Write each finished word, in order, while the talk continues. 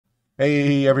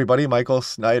Hey everybody, Michael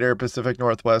Snyder, Pacific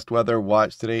Northwest Weather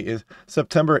Watch. Today is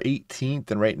September 18th,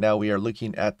 and right now we are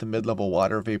looking at the mid-level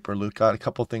water vapor loop. Got a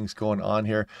couple things going on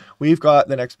here. We've got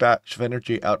the next batch of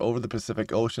energy out over the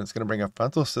Pacific Ocean. It's going to bring a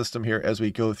frontal system here as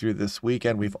we go through this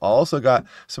weekend. We've also got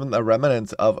some of the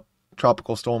remnants of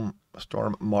tropical storm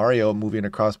Mario moving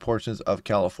across portions of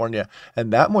California,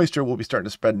 and that moisture will be starting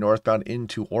to spread northbound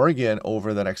into Oregon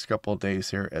over the next couple of days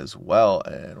here as well.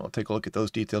 And we'll take a look at those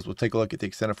details. We'll take a look at the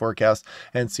extended forecast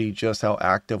and see just how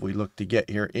active we look to get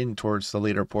here in towards the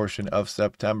later portion of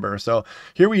September. So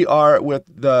here we are with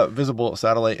the visible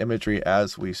satellite imagery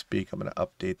as we speak. I'm going to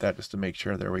update that just to make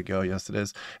sure. There we go. Yes, it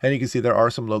is. And you can see there are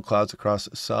some low clouds across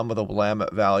some of the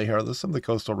Willamette Valley here. Some of the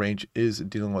coastal range is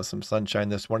dealing with some sunshine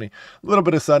this morning. A little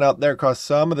bit of sun out there across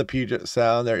some of the Puget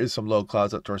Sound. There is some low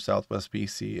clouds up towards southwest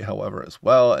BC, however, as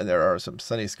well. And there are some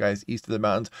sunny skies east of the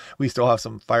mountains. We still have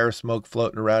some fire smoke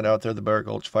floating around out there. The Bear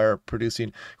Gulch fire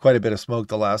producing quite a bit of smoke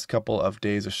the last couple of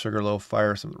days. A Sugarloaf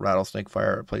fire, some rattlesnake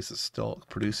fire places still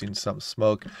producing some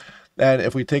smoke. And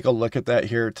if we take a look at that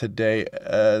here today,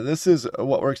 this is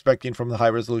what we're expecting from the high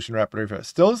resolution rapid refresh.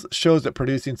 Still shows it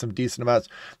producing some decent amounts.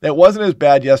 It wasn't as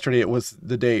bad yesterday. It was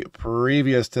the day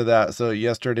previous to that. So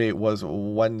yesterday was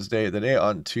Wednesday. The day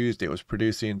on Tuesday was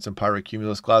producing some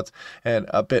pyrocumulus clouds and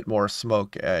a bit more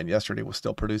smoke. And yesterday was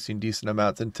still producing decent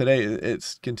amounts. And today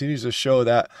it continues to show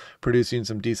that producing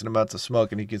some decent amounts of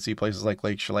smoke. And you can see places like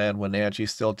Lake Chelan, Wenatchee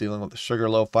still dealing with the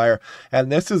Sugarloaf fire. And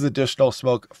this is additional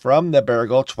smoke from the Bear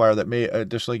Gulch fire that may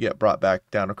additionally get brought back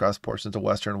down across portions of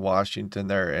western Washington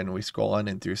there. And we scroll on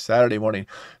in through Saturday morning,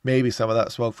 maybe some of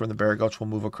that smoke from the Bear Gulch will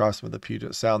move across some of the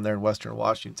Puget Sound there in western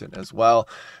Washington as well.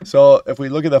 So if we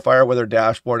look at the fire weather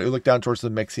dashboard, we look down towards the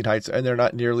mixing heights, and they're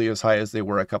not nearly as high as they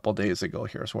were a couple days ago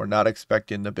here. So we're not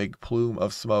expecting the big plume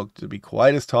of smoke to be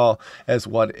quite as tall as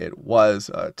what it was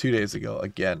 2 days ago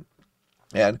again.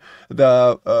 And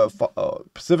the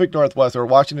Pacific Northwest or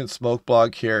Washington smoke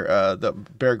blog here, the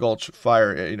Bear Gulch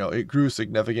fire, it grew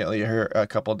significantly here a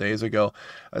couple days ago.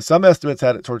 Some estimates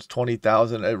had it towards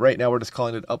 20,000. Right now, we're just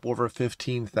calling it up over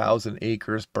 15,000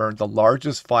 acres burned. The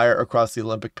largest fire across the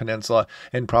Olympic Peninsula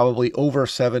in probably over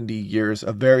 70 years.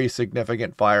 A very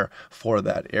significant fire for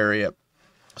that area.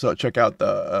 So check out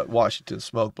the Washington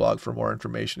Smoke blog for more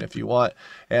information if you want.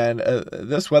 And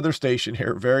this weather station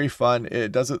here, very fun.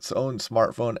 It does its own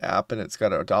smartphone app, and it's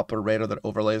got a Doppler radar that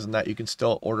overlays on that. You can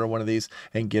still order one of these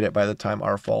and get it by the time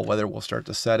our fall weather will start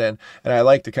to set in. And I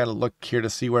like to kind of look here to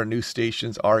see where new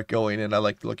stations are going. And I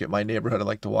like to look at my neighborhood. I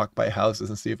like to walk by houses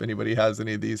and see if anybody has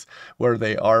any of these where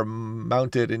they are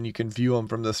mounted and you can view them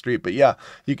from the street. But yeah,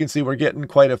 you can see we're getting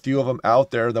quite a few of them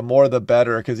out there. The more the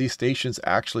better, because these stations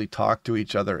actually talk to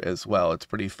each other as well. It's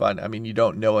pretty fun. I mean, you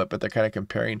don't know it, but they're kind of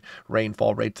comparing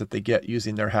rainfall rates that they get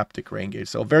using their haptic rain gauge.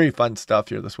 So very fun stuff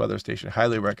here, this weather station.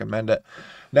 Highly recommend it.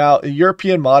 Now, a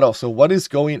European model. So what is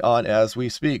going on as we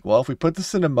speak? Well, if we put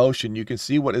this into motion, you can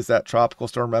see what is that tropical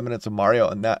storm remnants of Mario.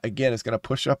 And that, again, is going to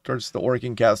push up towards the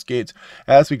Oregon Cascades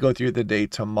as we go through the day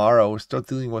tomorrow. We're still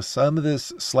dealing with some of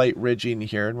this slight ridging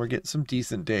here, and we're getting some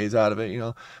decent days out of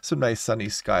it. Some nice sunny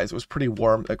skies. It was pretty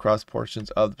warm across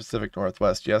portions of the Pacific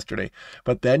Northwest yesterday.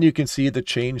 But then you can see the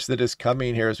change that is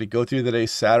coming here as we go through the day.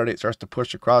 Saturday, it starts to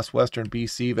push across western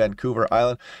BC, Vancouver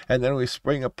Island, and then we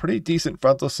spring a pretty decent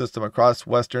frontal system across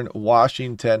western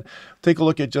Washington. Take a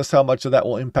look at just how much of that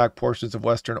will impact portions of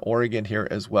western Oregon here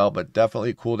as well, but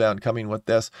definitely cool down coming with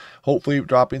this. Hopefully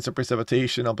dropping some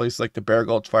precipitation on places like the Bear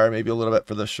Gulch fire, maybe a little bit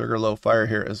for the Sugarloaf fire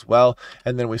here as well.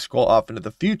 And then we scroll off into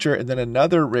the future, and then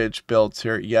another ridge builds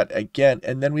here yet again.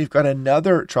 And then we've got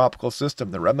another tropical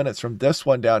system. The remnants from this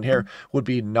one down here would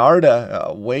be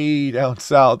Narda, way down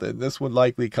south, and this would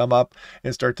likely come up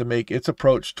and start to make its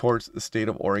approach towards the state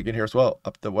of Oregon here as well,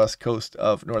 up the west coast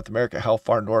of North America. How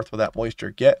far north will that moisture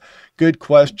get? Good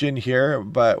question here,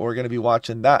 but we're going to be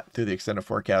watching that through the extended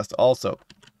forecast also.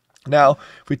 Now,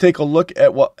 if we take a look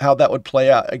at how that would play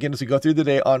out, again, as we go through the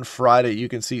day on Friday, you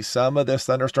can see some of this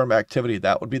thunderstorm activity.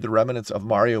 That would be the remnants of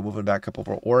Mario moving back up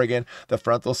over Oregon. The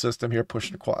frontal system here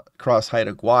pushing across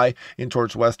Haida Gwaii in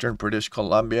towards western British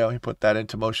Columbia. We put that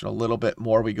into motion a little bit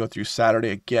more. We go through Saturday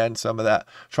again, some of that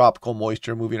tropical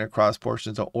moisture moving across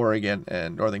portions of Oregon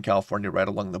and Northern California right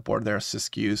along the border there,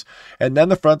 Siskiyous. And then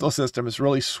the frontal system is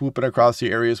really swooping across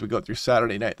the areas we go through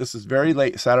Saturday night. This is very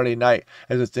late Saturday night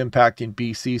as it's impacting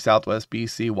BC, Southwest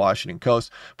BC, Washington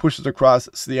coast, pushes across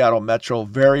Seattle Metro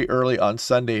very early on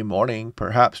Sunday morning,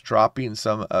 perhaps dropping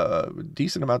some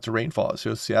decent amounts of rainfall.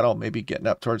 So Seattle maybe getting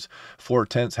up towards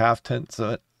 4/10, half tenths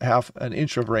of half an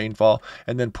inch of rainfall,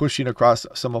 and then pushing across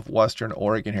some of western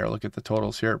Oregon here. Look at the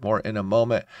totals here more in a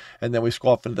moment. And then we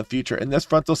scroll up into the future. And this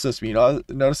frontal system, you know,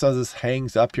 notice how this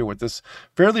hangs up here with this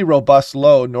fairly robust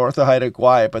low north of Haida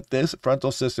Gwaii, but this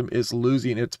frontal system is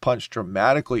losing its punch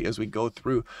dramatically as we go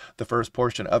through the first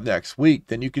portion of next week.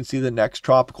 Then you can see the next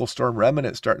tropical storm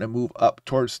remnant starting to move up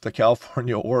towards the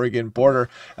California-Oregon border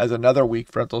as another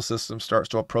weak frontal system starts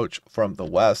to approach from the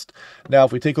west. Now,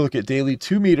 if we take a look at daily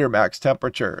 2-meter max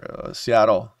temperature,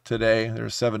 Seattle today,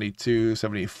 there's 72,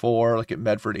 74. Look at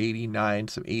Medford, 89,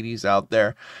 some 80s out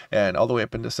there, and all the way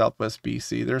up into southwest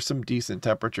BC. There's some decent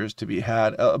temperatures to be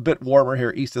had. A bit warmer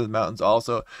here east of the mountains,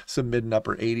 also some mid and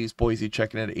upper 80s. Boise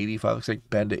checking in at 85. Looks like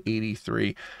Bend at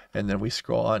 83. And then we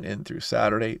scroll on in through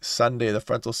Saturday. Sunday, the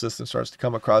frontal system starts to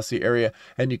come across the area,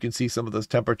 and you can see some of those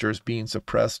temperatures being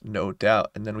suppressed, no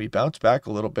doubt. And then we bounce back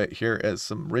a little bit here as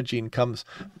some ridging comes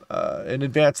in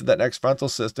advance of that next frontal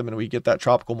system, and we get that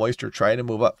tropical moisture trying to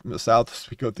move up from the south as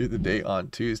we go through the day on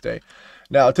Tuesday.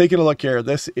 Now, taking a look here,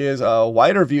 this is a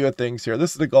wider view of things here.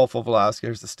 This is the Gulf of Alaska.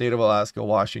 Here's the state of Alaska,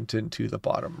 Washington to the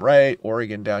bottom right,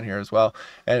 Oregon down here as well.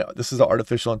 And this is the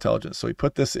artificial intelligence. So we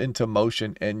put this into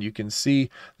motion, and you can see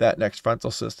that next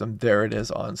frontal system. There it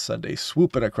is on Sunday,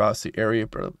 swooping across the area,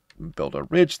 build a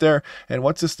ridge there. And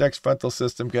what's this next frontal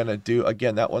system going to do?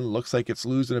 Again, that one looks like it's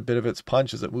losing a bit of its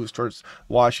punch as it moves towards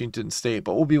Washington State,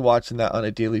 but we'll be watching that on a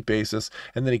daily basis.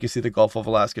 And then you can see the Gulf of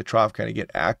Alaska trough kind of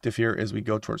get active here as we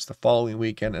go towards the following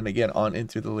weekend, and again on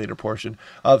into the later portion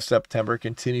of September.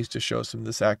 Continues to show some of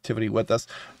this activity with us.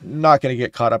 Not going to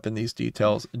get caught up in these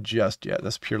details just yet.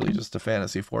 That's purely just a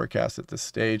fantasy forecast at this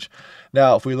stage.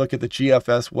 Now, if we look at the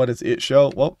GFS, what does it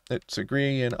show? Well, it's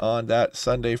agreeing on that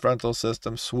Sunday frontal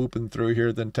system swoop through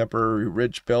here, then temporary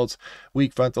ridge builds,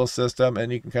 weak frontal system,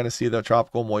 and you can kind of see the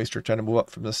tropical moisture trying to move up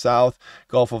from the south.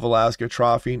 Gulf of Alaska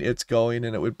troughing, it's going,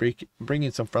 and it would be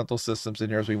bringing some frontal systems in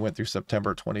here as we went through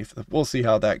September 25th. We'll see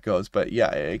how that goes, but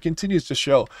yeah, it continues to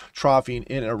show troughing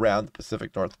in and around the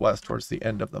Pacific Northwest towards the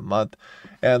end of the month.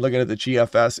 And looking at the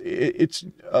GFS, it's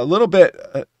a little bit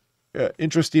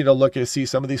interesting to look and see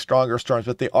some of these stronger storms,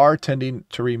 but they are tending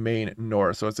to remain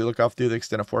north. So as they look off through the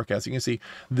extent of forecast, you can see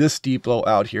this deep low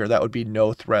out here. That would be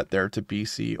no threat there to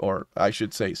BC, or I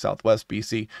should say southwest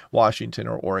BC, Washington,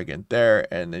 or Oregon there.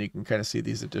 And then you can kind of see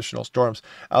these additional storms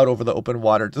out over the open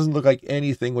water. It doesn't look like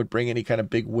anything would bring any kind of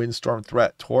big windstorm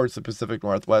threat towards the Pacific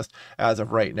Northwest as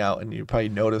of right now. And you probably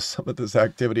notice some of this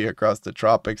activity across the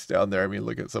tropics down there. I mean,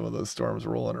 look at some of those storms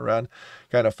rolling around.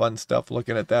 Kind of fun stuff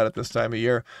looking at that at this time of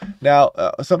year. Now,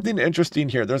 something interesting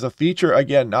here. There's a feature,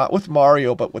 again, not with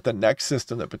Mario, but with the next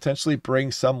system that potentially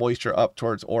brings some moisture up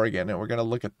towards Oregon. And we're going to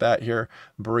look at that here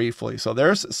briefly. So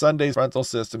there's Sunday's frontal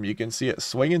system. You can see it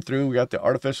swinging through. We got the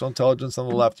artificial intelligence on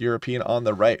the left, European on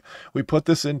the right. We put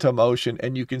this into motion,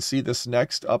 and you can see this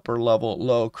next upper level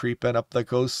low creeping up the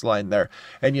coastline there.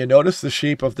 And you notice the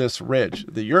shape of this ridge.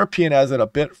 The European has it a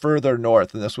bit further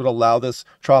north, and this would allow this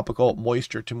tropical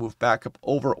moisture to move back up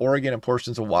over Oregon and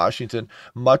portions of Washington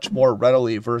much more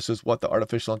readily versus what the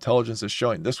artificial intelligence is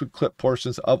showing. This would clip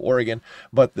portions of Oregon,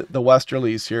 but the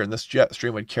westerlies here in this jet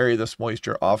stream would carry this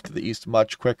moisture off to the east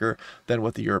much quicker than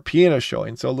what the European is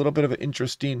showing. So a little bit of an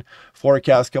interesting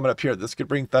forecast coming up here. This could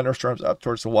bring thunderstorms up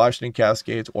towards the Washington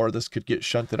Cascades, or this could get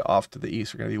shunted off to the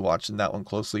east. We're going to be watching that one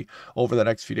closely over the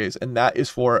next few days, and that is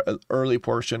for an early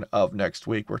portion of next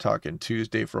week. We're talking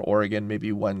Tuesday for Oregon,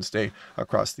 maybe Wednesday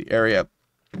across the area.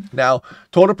 Now,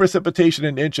 total precipitation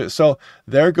in inches. So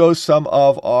there goes some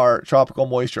of our tropical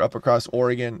moisture up across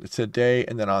Oregon today,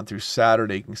 and then on through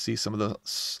Saturday. You can see some of the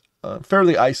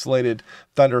fairly isolated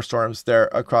thunderstorms there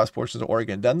across portions of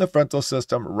Oregon. Then the frontal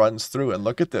system runs through, and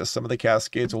look at this. Some of the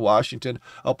Cascades of Washington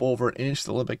up over an inch.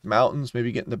 The Olympic Mountains,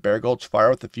 maybe getting the Bear Gulch fire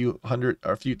with a few hundred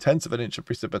or a few tenths of an inch of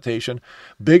precipitation.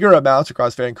 Bigger amounts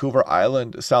across Vancouver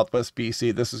Island, southwest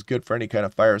BC. This is good for any kind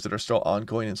of fires that are still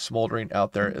ongoing and smoldering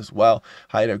out there as well.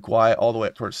 Haida Gwaii all the way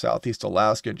up towards southeast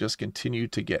Alaska just continue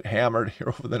to get hammered here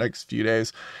over the next few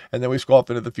days. And then we scroll up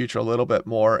into the future a little bit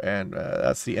more, and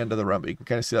that's the end of the run. But you can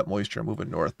kind of see that moisture moving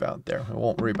northbound there. We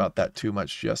won't worry about that too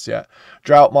much just yet.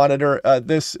 Drought monitor.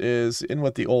 This is in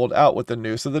with the old, out with the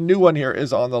new. So the new one here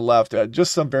is on the left.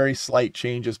 Just some very slight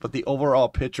changes, but the overall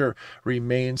picture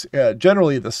remains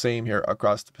generally the same here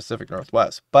across the Pacific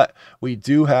Northwest. But we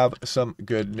do have some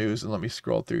good news, and let me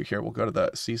scroll through here. We'll go to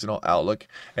the seasonal outlook,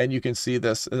 and you can see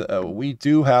this. We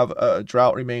do have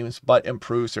drought remains, but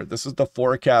improves here. This is the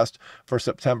forecast for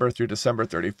September through December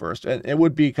 31st, and it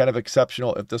would be kind of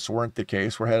exceptional if this weren't the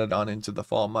case. We're headed headed on into the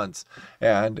fall months.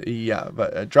 And yeah,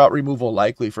 but drought removal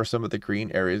likely for some of the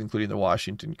green areas, including the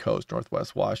Washington coast,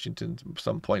 Northwest Washington,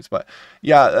 some points. But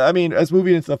yeah, I mean, as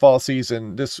moving into the fall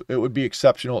season, it would be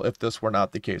exceptional if this were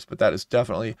not the case. But that is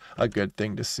definitely a good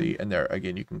thing to see. And there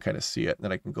again, you can kind of see it. And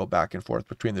then I can go back and forth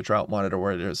between the drought monitor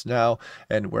where it is now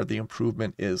and where the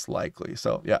improvement is likely.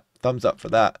 So yeah, thumbs up for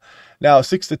that. Now,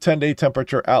 6 to 10 day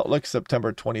temperature outlook,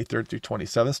 September 23rd through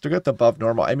 27th. Still got the above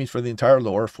normal. I mean, for the entire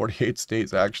lower 48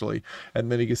 states, actually.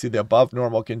 And then you can see the above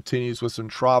normal continues with some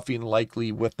troughing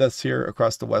likely with us here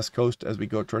across the West Coast as we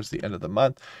go towards the end of the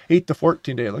month. 8 to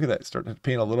 14 day. Look at that. Starting to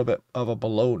paint a little bit of a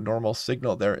below normal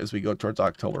signal there as we go towards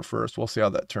October 1st. We'll see how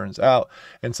that turns out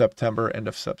in September, end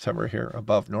of September here.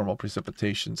 Above normal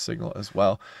precipitation signal as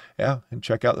well. Yeah, and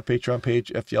check out the Patreon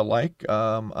page if you like.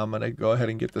 I'm going to go ahead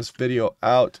and get this video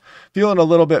out. Feeling a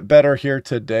little bit better here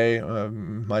today.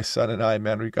 My son and I,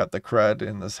 man, we got the crud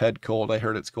and this head cold. I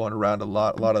heard it's going around a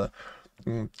lot. A lot of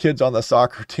kids on the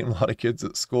soccer team, a lot of kids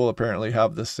at school apparently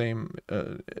have the same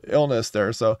illness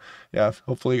there. So yeah,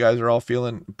 hopefully you guys are all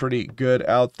feeling pretty good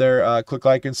out there. Click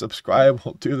like and subscribe.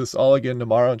 We'll do this all again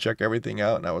tomorrow and check everything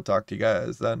out. And I will talk to you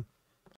guys then.